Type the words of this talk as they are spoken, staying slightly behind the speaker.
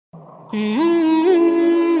Clarence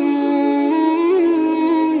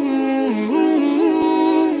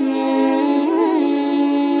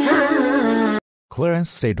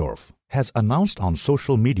Seedorf has announced on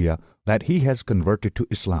social media that he has converted to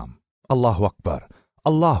Islam. Allahu Akbar,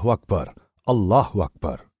 Allahu Akbar, Allahu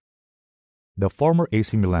Akbar. The former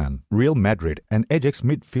AC Milan, Real Madrid and Ajax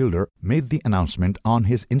midfielder made the announcement on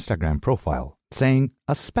his Instagram profile, saying,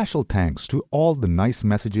 "A special thanks to all the nice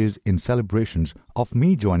messages in celebrations of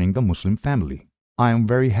me joining the Muslim family. I am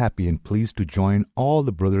very happy and pleased to join all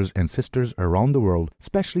the brothers and sisters around the world,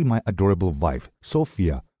 especially my adorable wife,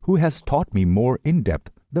 Sophia, who has taught me more in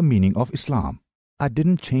depth the meaning of Islam. I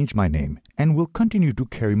didn't change my name and will continue to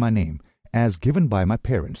carry my name as given by my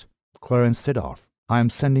parents, Clarence Seedorf. I am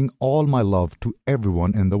sending all my love to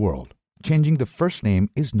everyone in the world. Changing the first name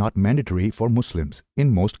is not mandatory for Muslims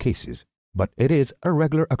in most cases, but it is a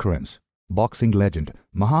regular occurrence. Boxing legend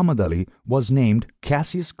Muhammad Ali was named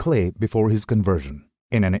Cassius Clay before his conversion.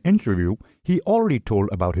 In an interview, he already told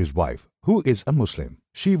about his wife, who is a Muslim.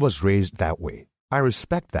 She was raised that way. I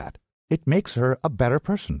respect that. It makes her a better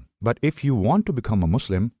person. But if you want to become a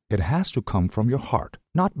Muslim, it has to come from your heart,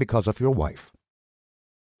 not because of your wife."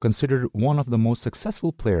 Considered one of the most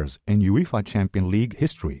successful players in UEFA Champions League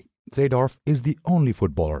history, Seedorf is the only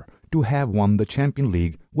footballer to have won the Champions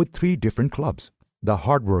League with 3 different clubs. The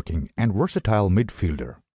hardworking and versatile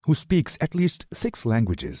midfielder, who speaks at least 6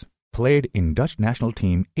 languages, played in Dutch national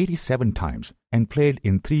team 87 times and played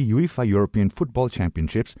in 3 UEFA European Football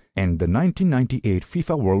Championships and the 1998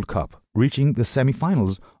 FIFA World Cup, reaching the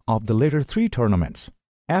semi-finals of the later 3 tournaments.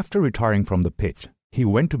 After retiring from the pitch, he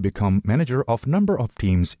went to become manager of number of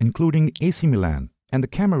teams including AC Milan and the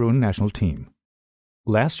Cameroon national team.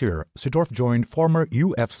 Last year, Seedorf joined former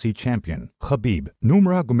UFC champion Khabib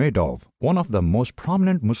Nurmagomedov, one of the most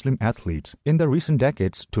prominent Muslim athletes in the recent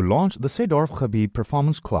decades, to launch the Seedorf Khabib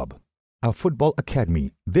Performance Club, a football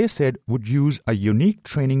academy they said would use a unique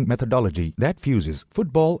training methodology that fuses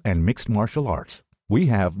football and mixed martial arts. "We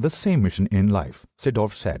have the same mission in life,"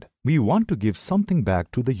 Seedorf said. "We want to give something back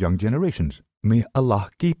to the young generations. May Allah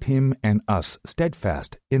keep him and us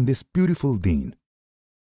steadfast in this beautiful deen."